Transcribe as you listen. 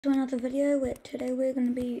To another video where today we're going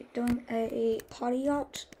to be doing a party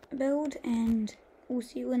yacht build, and we'll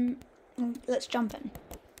see when. Let's jump in.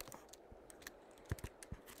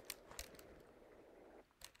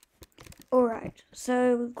 Alright,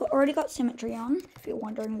 so we've already got symmetry on. If you're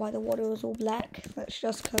wondering why the water is all black, that's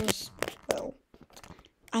just because, well,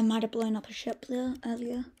 I might have blown up a ship there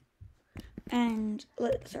earlier. And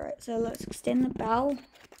let's extend the bow.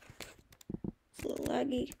 It's a little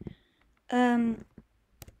laggy.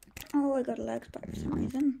 Oh, I got a lag spike for some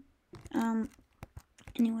reason.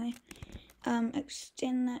 Anyway,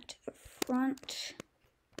 extend that to the front.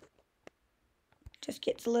 Just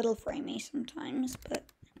gets a little framey sometimes, but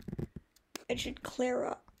it should clear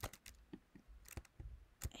up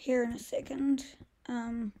here in a second.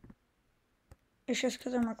 It's just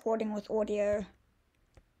because I'm recording with audio.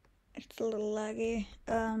 It's a little laggy.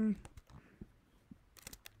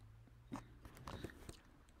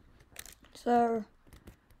 So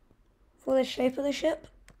for the shape of the ship,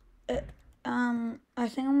 I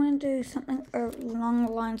think I'm going to do something along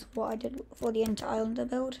the lines of what I did for the Inter-Islander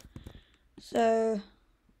build. So,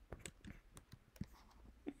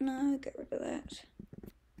 no, get rid of that.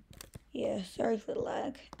 Yeah, sorry for the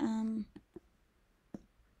lag.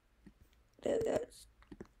 That's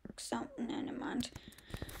something, no, never mind.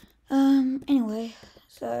 Anyway,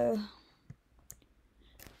 so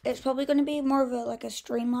it's probably going to be more of a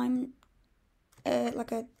streamline,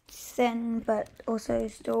 like a thin but also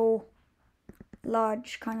still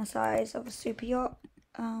large kind of size of a super yacht.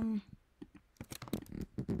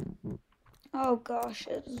 Oh gosh,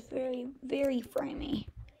 it's very, very framey.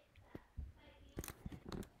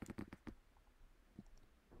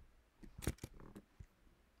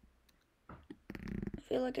 I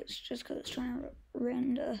feel like it's just because it's trying to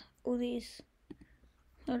render all these.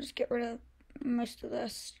 I'll just get rid of most of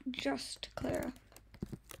this just to clear up.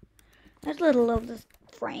 There's a little of the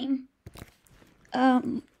frame.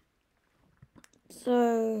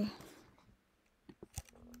 So,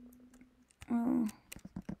 oh,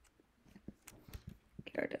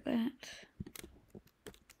 get rid of that.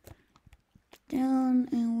 Down,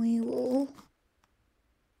 and we will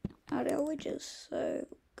add our wedges. So,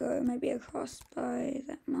 go maybe across by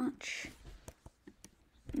that much.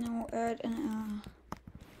 And then we'll add in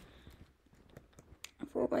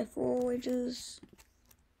our 4x4 wedges.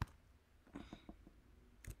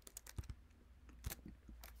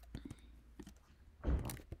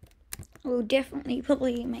 We'll definitely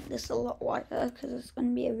probably make this a lot wider because it's going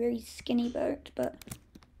to be a very skinny boat, but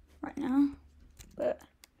right now, but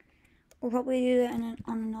we'll probably do that on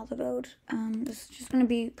another build. This is just going to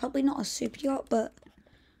be probably not a super yacht, but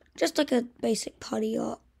just like a basic party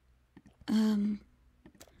yacht.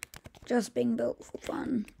 Just being built for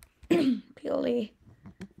fun, purely.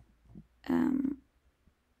 Get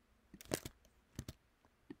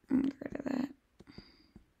rid of that.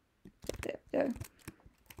 There we go.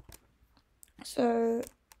 So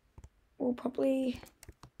we'll probably,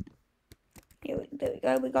 yeah, there we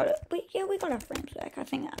go. We got it. We got our frames back. I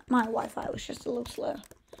think my Wi-Fi was just a little slow.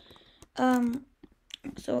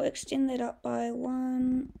 So we'll extend that up by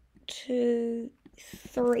 1, 2,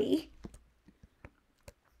 3.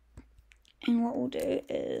 And what we'll do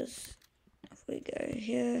is, if we go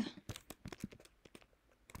here,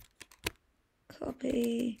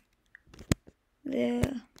 copy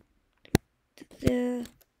there, there.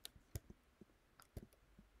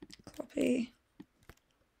 Copy.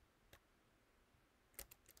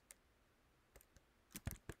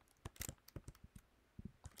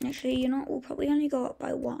 Actually, you know what? We'll probably only go up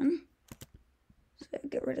by 1. So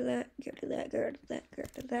get rid of that, get rid of that, get rid of that,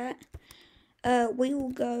 get rid of that. We will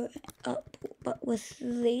go up, but with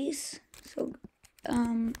these. So,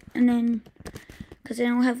 and then, because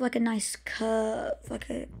then we'll have like a nice curve, like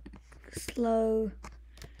a slow,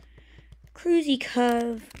 cruisy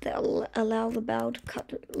curve that'll allow the bow to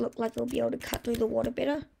look like they'll be able to cut through the water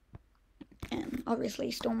better. And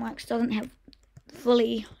obviously Stormworks doesn't have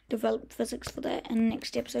fully developed physics for that, and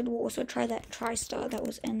next episode we'll also try that TriStar that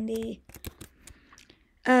was in the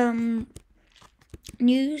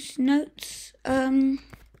news notes,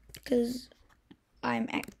 because I'm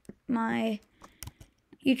at my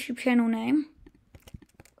YouTube channel name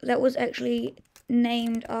that was actually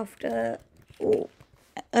named after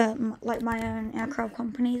like my own aircraft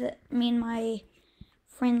company that me and my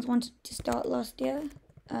friends wanted to start last year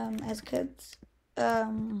as kids.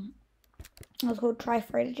 It was called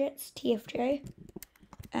Tri-Freighter Jets, TFJ,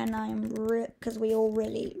 and I'm because we all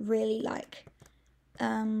really like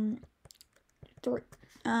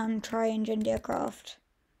tri-engined aircraft.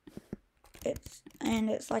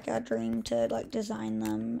 It's like our dream to like design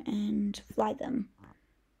them and fly them.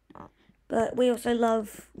 But we also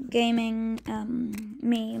love gaming.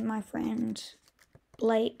 Me and my friend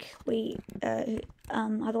Blake,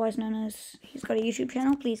 otherwise known as, he's got a YouTube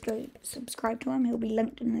channel. Please go subscribe to him. He'll be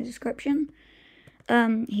linked in the description.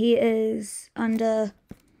 He is under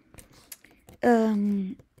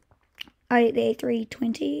the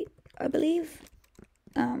A320, I believe.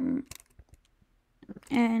 And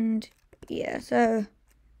yeah, so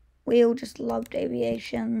we all just loved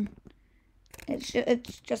aviation.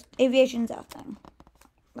 It's just aviation's our thing.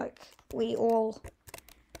 Like, we all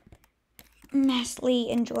massively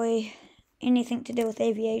enjoy anything to do with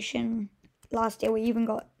aviation. Last year we even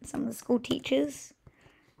got some of the school teachers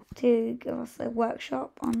to give us a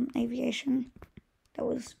workshop on aviation. That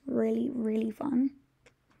was really, really fun.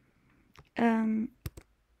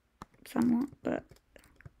 Somewhat, but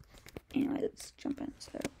anyway, let's jump in.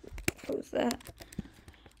 So, close that.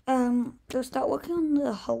 We'll start working on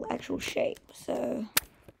the whole actual shape. So,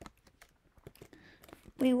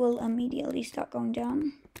 we will immediately start going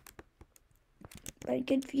down. Very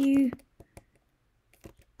good view.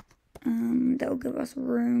 That'll give us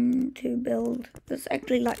room to build. It's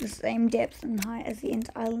actually like the same depth and height as the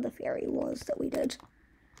Islander Ferry was that we did.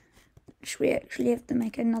 Which we actually have to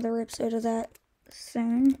make another episode of that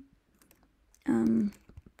soon.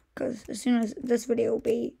 Because as soon as this video will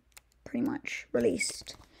be pretty much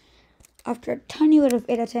released after a tiny bit of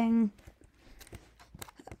editing.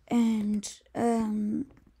 And,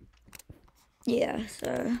 yeah,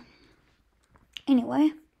 so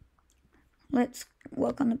anyway, let's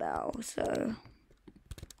work on the bow. So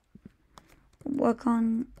work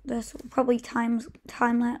on this, probably time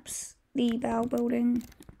lapse the bow building,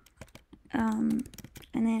 and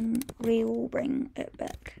then we will bring it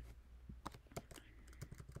back.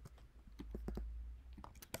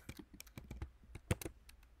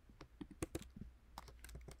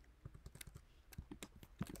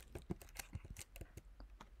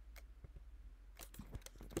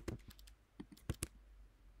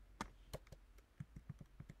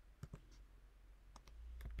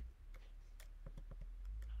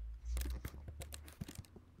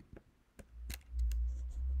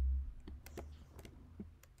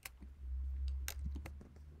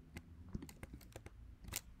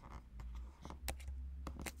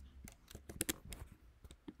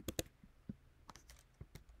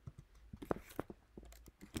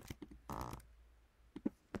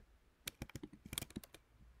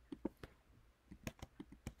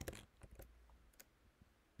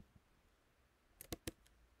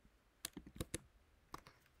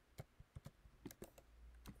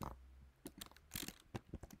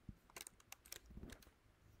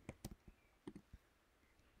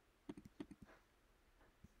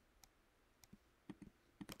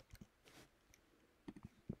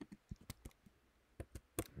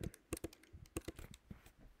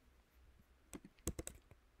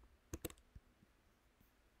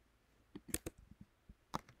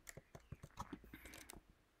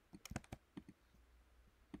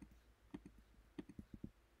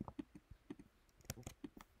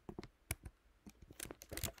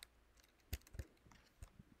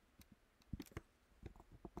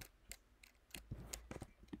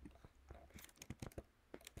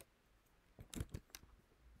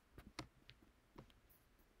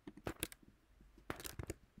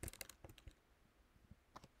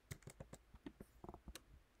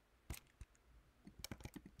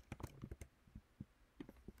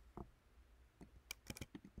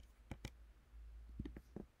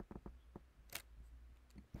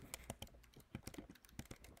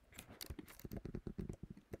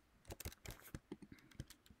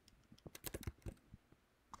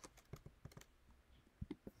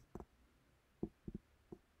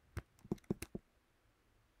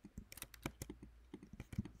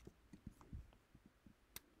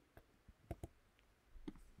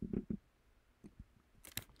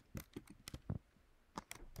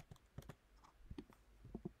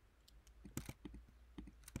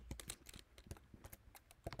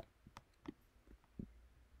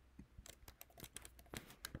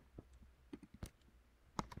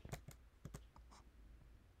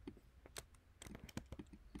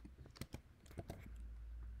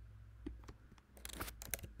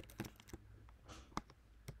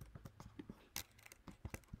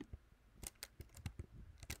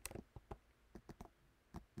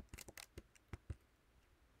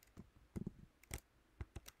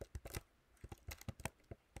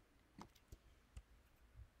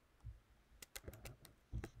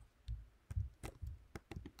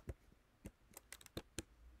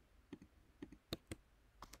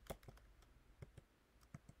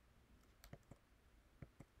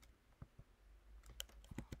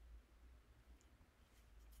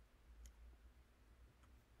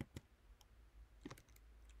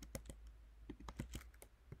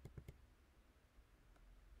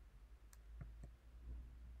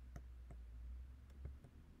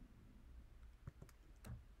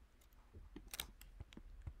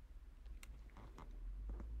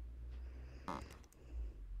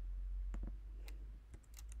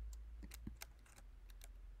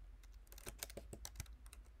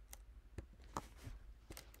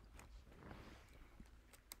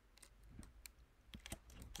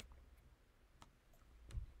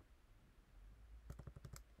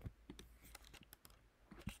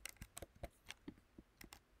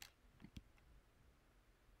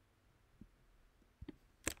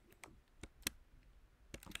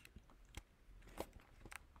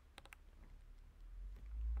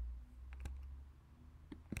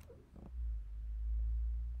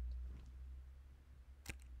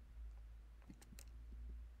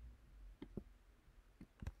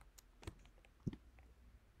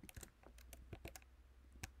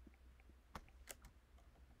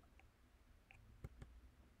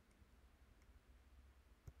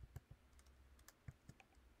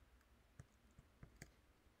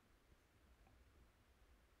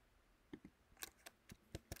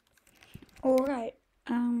 Alright,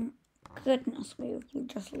 goodness, we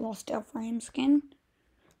just lost our frame skin.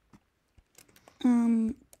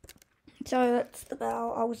 So that's the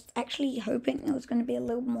bow. I was actually hoping it was going to be a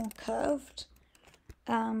little more curved.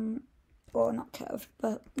 Or not curved,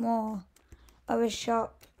 but more of a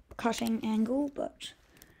sharp cutting angle, but,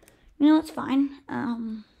 you know, it's fine.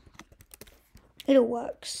 It all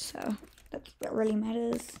works, so that's what really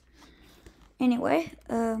matters. Anyway,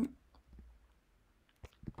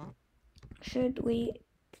 should we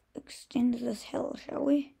extend this hill, shall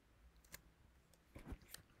we?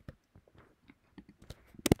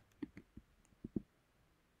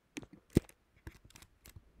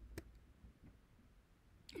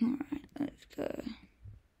 Alright, let's go.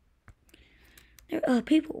 There are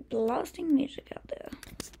people blasting music out there.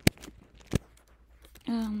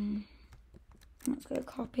 Let's go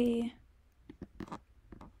copy.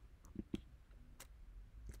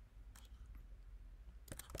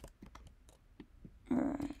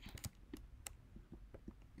 Alright.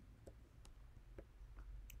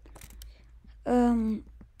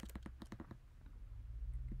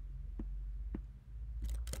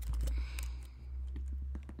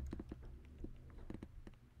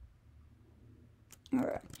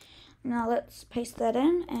 Alright. Now let's paste that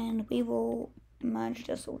in and we will merge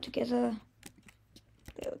this all together.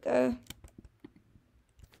 There we go.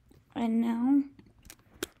 And now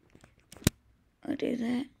I'll do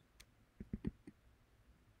that.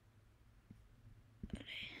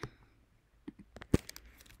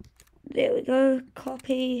 There we go.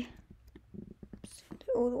 Copy. Send it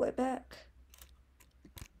all the way back.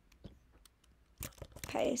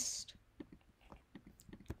 Paste.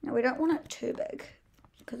 Now we don't want it too big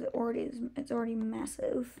because it's already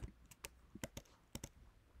massive.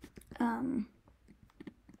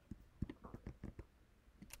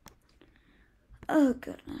 Oh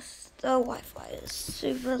goodness, the Wi-Fi is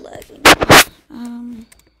super laggy now.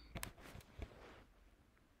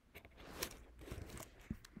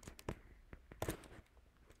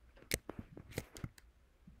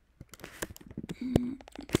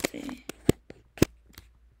 Let's see.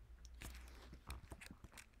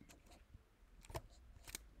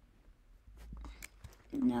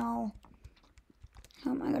 Now,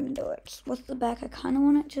 how am I gonna do it? With the back, I kind of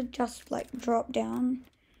want it to just like drop down.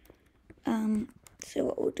 So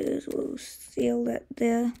what we'll do is we'll seal that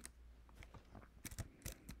there,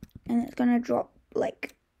 and it's gonna drop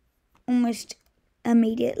like almost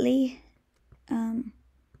immediately.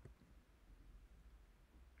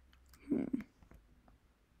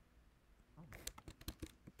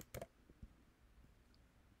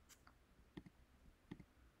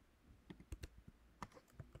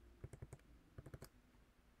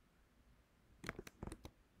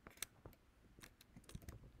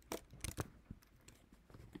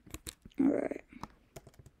 Alright.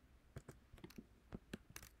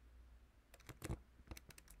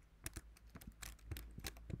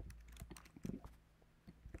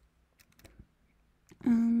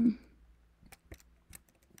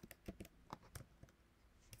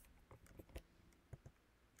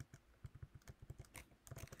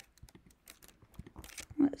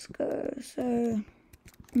 Let's go. So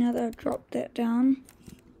now that I've dropped that down,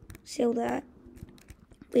 seal that,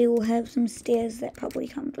 we will have some stairs that probably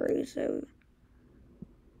come through, so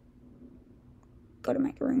gotta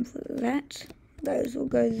make room for that. Those will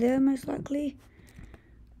go there most likely.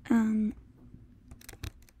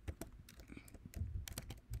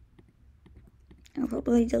 I'll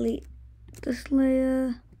probably delete this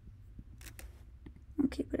layer. I'll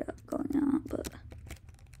keep it up going out, but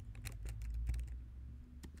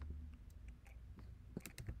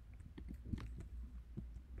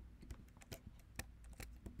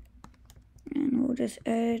and we'll just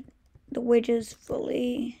add the wedges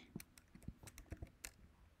fully.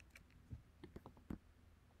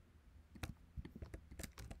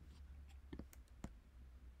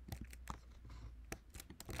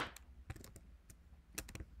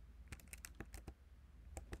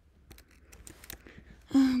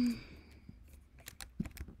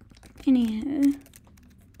 Anyhow,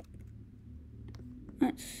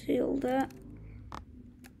 let's seal that.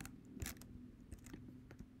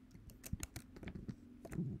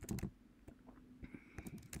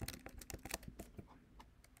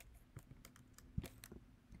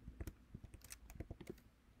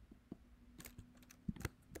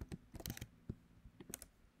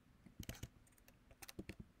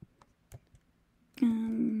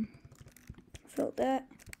 Fill that.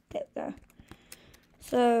 There we go.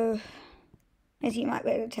 So, as you might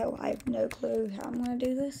be able to tell, I have no clue how I'm going to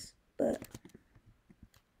do this, but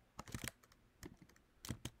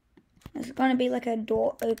it's going to be like a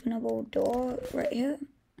door, openable door right here.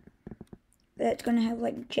 that's gonna have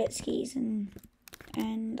like jet skis and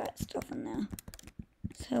that stuff in there.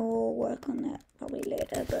 So we'll work on that probably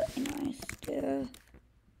later. But anyway, still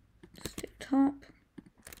top.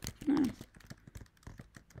 No.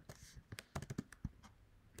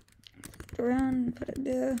 Around, put it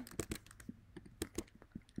there.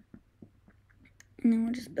 And then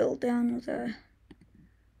we'll just build down with our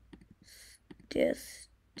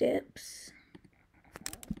steps.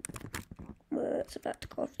 Well, it's about to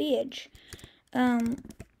go off the edge. I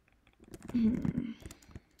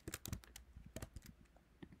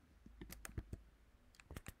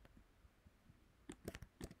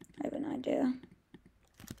have an idea.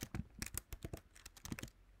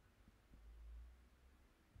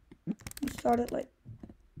 We start at like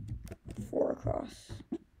 4 across.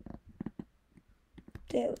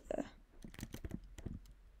 There we go.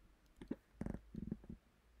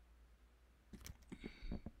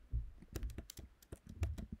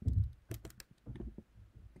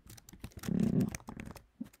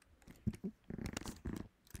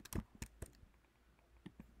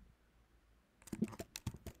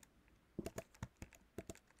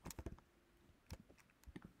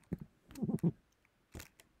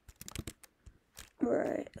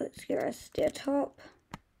 Right, let's get our stair top.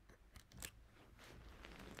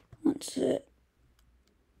 Once it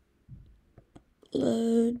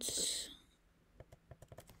loads,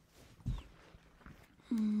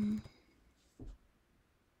 and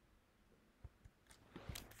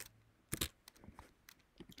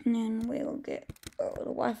then we'll get, oh, the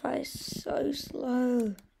Wi-Fi is so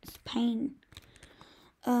slow, it's pain.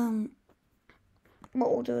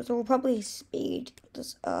 What we'll do is we'll probably speed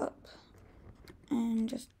this up and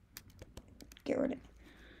just get rid of it.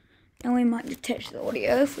 And we might detach the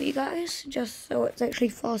audio for you guys, just so it's actually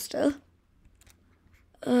faster.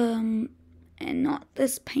 And not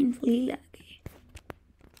this painfully laggy.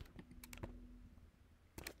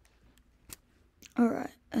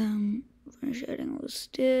 Alright, finish adding all the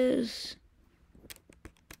stairs.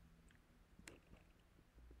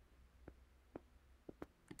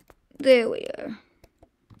 There we go.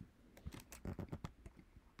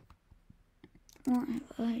 What have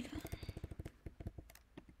I done?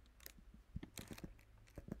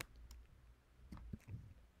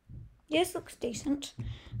 This looks decent.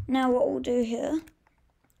 Now what we'll do here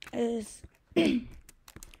is we'll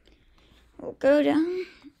go down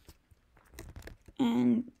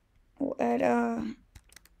and we'll add our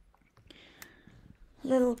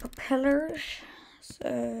little propellers.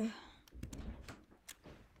 So,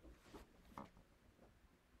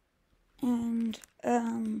 and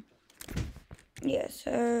yeah,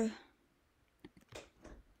 so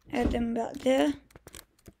add them about there.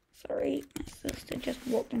 Sorry, my sister just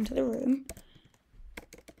walked into the room.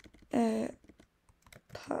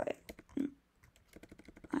 Pipe.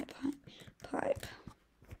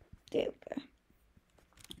 There we go.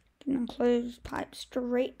 Can enclose pipe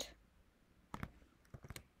straight.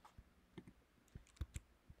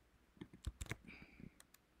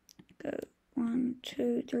 Go 1,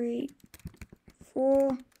 2, 3, 4.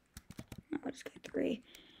 No, I'll just go 3.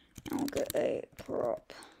 And we'll get a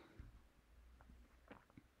prop.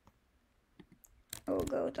 We'll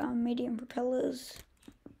go with our medium propellers.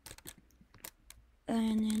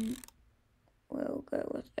 And then we'll go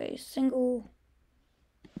with a single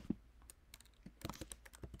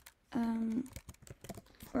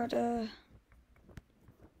rudder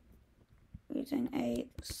using a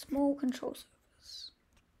small control surface.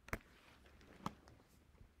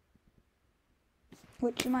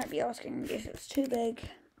 Which you might be asking if it's too big.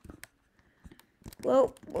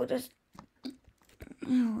 Well, we'll just, how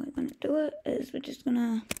we're going to do it is we're just going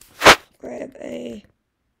to grab a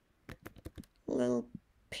little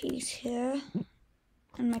piece here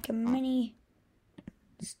and make a mini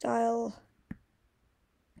style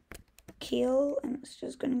keel, and it's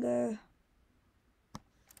just going to go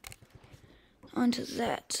onto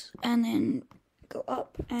that and then go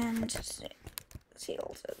up and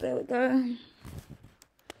seal. So there we go.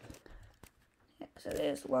 Yeah, so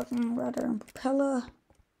there's working rudder and propeller.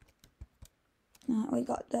 We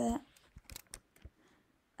got that.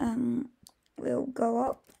 We'll go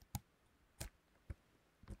up.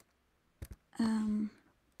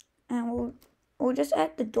 And we'll just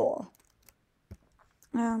add the door.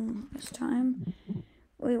 This time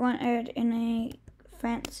we won't add in a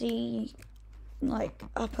fancy like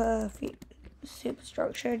upper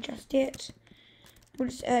superstructure just yet. We'll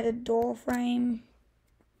just add a door frame.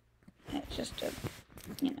 It's just a,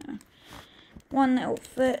 you know, one that will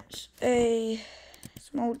fit a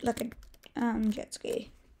small, like a jet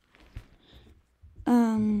ski.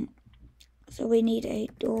 So we need a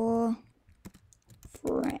door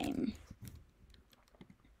frame.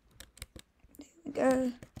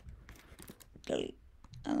 go. Delete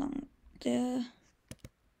along there.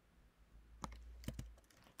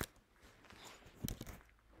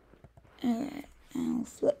 Alright, and I'll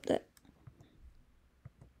flip that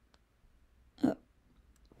up.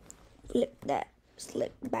 Flip that,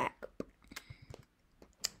 slip back.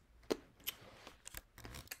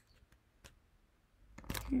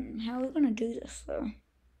 How are we gonna do this though?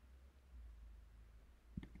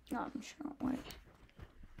 No, I'm sure. Wait.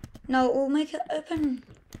 No, we'll make it open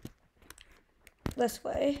this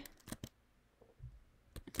way.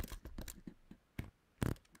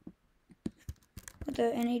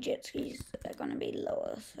 Although any jet skis are gonna be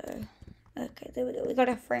lower, so okay, there we go. We got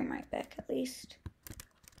our frame rate back at least.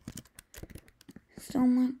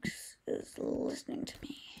 Stormworks is listening to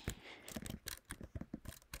me.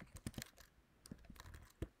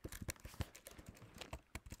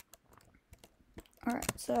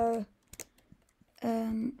 Alright, so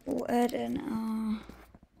we'll add in our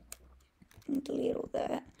delete all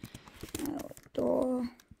that. Our door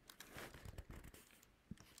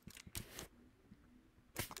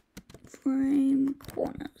frame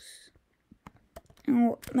corners. And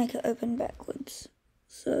we'll make it open backwards.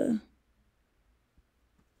 So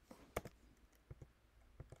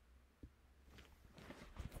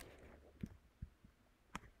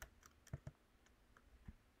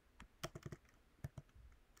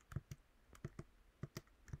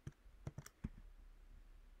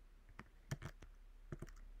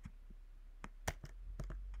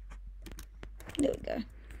there we go.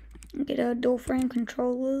 We'll get our door frame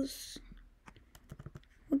controllers.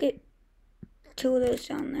 We'll get 2 of those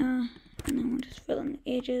down there, and then we'll just fill in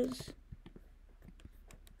the edges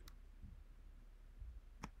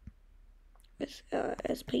with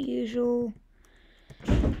as per usual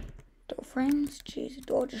door frames. Geez, the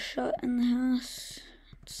door just shut in the house.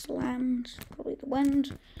 It slammed, probably the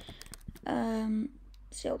wind.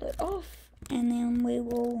 Sealed it off, and then we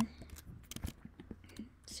will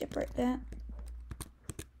separate that.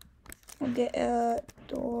 We'll get a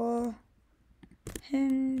door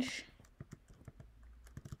hinge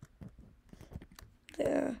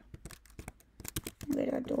there. We'll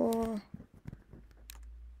get our door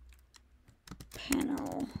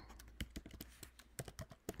panel.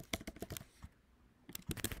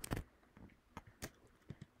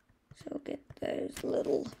 So we'll get those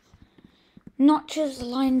little notches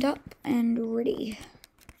lined up and ready.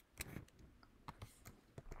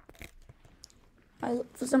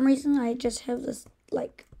 For some reason, I just have this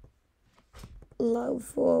like love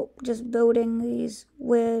for just building these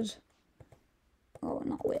weird, well,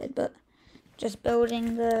 not weird, but just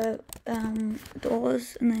building the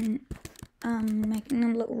doors and then making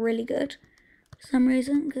them look really good for some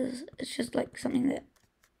reason, because it's just like something that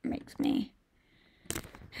makes me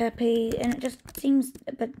happy, and it just seems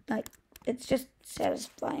a bit like it's just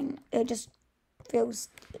satisfying. It just feels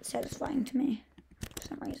satisfying to me for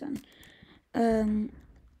some reason.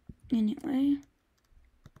 Anyway.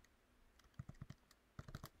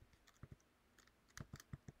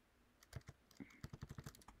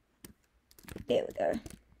 There we go.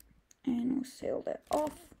 And we'll seal that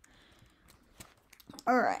off.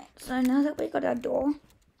 Alright, so now that we got our door,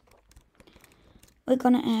 we're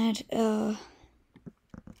gonna add a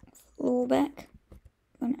floor back.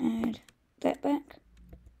 We're gonna add that back.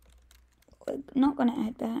 We're not gonna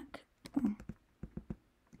add back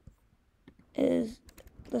is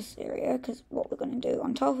this area, because what we're going to do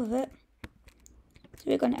on top of it is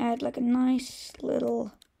we're going to add like a nice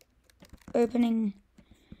little opening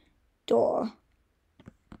door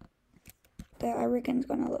that I reckon is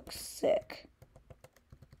going to look sick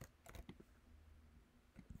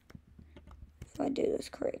if I do this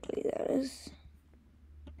correctly, that is.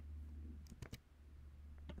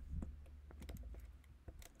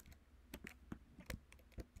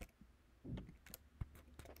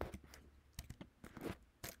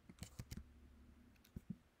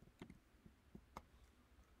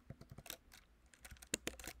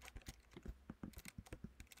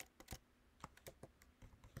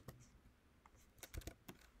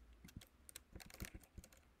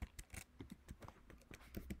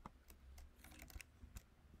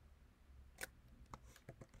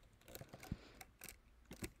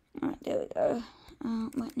 Alright, there we go.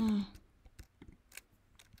 Wait, no.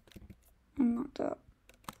 I'm not up.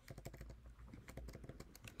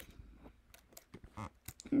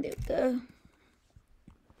 There we go.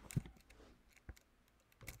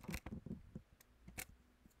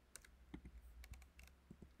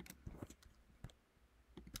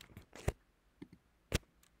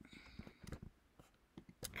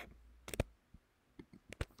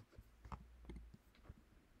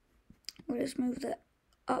 We'll just move that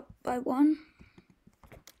up by 1.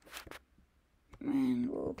 and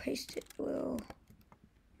we'll paste it. We'll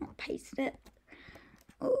not paste it.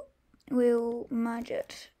 We'll merge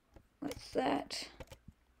it with that,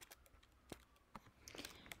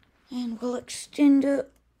 and we'll extend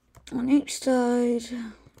it on each side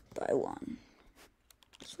by 1.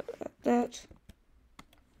 So that.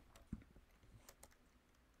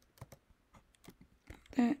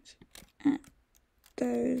 And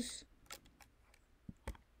those.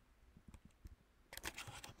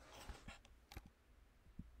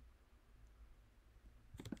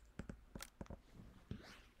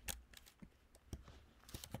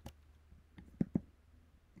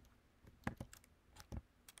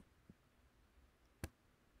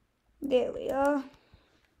 There we are.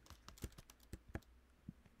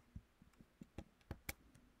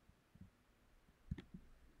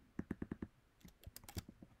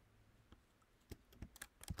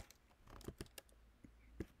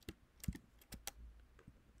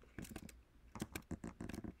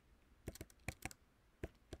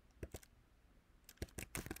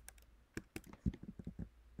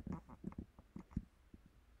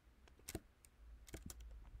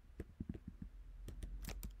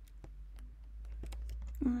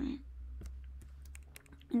 Alright.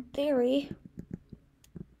 In theory,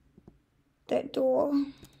 that door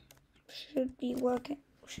should be working,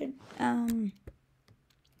 should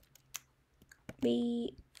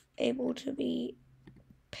be able to be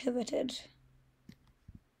pivoted.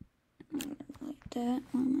 Like that.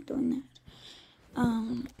 Why am I doing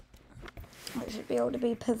that? It should be able to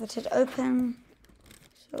be pivoted open.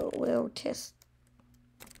 So we'll test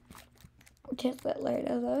that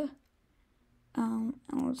later though. And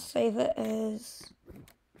we'll save it as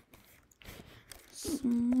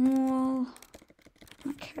small.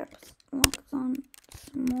 My caps lock on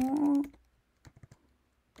small.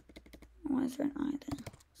 Why is there an I there?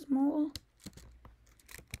 Small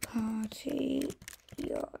party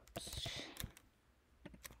yacht.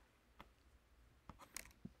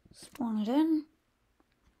 Spawn it in.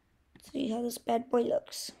 See how this bad boy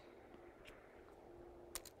looks.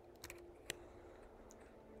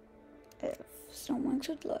 If Stormworks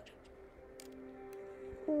would load.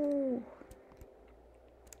 Ooh.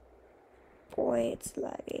 Boy, it's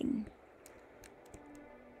lagging.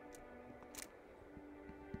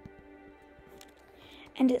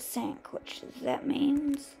 And it sank, which that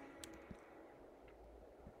means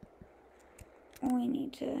we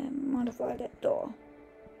need to modify that door.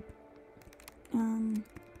 I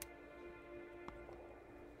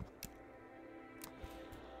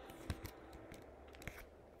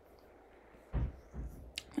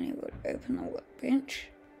would open the workbench.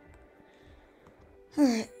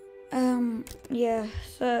 Alright, yeah,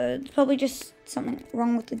 so it's probably just something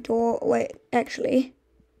wrong with the door. Wait, actually,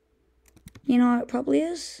 you know what it probably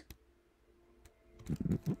is?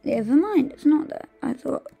 Never mind, it's not that. I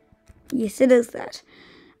thought, yes, it is that.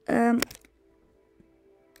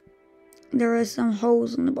 There are some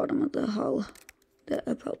holes in the bottom of the hull that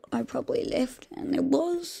I probably left, and there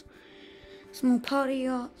was. Small party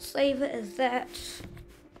yacht, save it as that,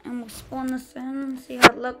 and we'll spawn this in, see how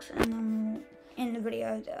it looks, and then we'll end the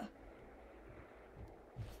video there.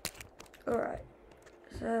 Alright,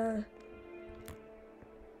 so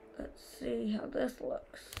let's see how this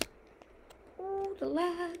looks. Oh, the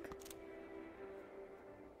lag.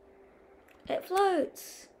 It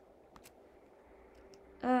floats.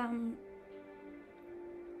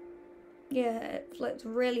 Yeah, it floats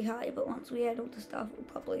really high, but once we add all the stuff, it'll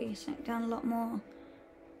probably sink down a lot more.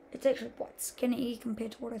 It's actually quite skinny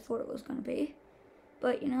compared to what I thought it was going to be.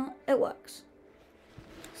 But, you know, it works.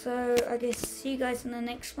 So, I guess see you guys in the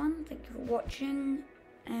next one. Thank you for watching,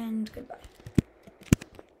 and goodbye.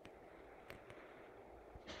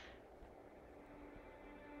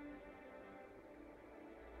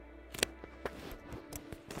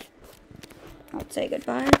 I'll say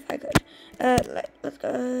goodbye if I could. Let's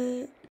go.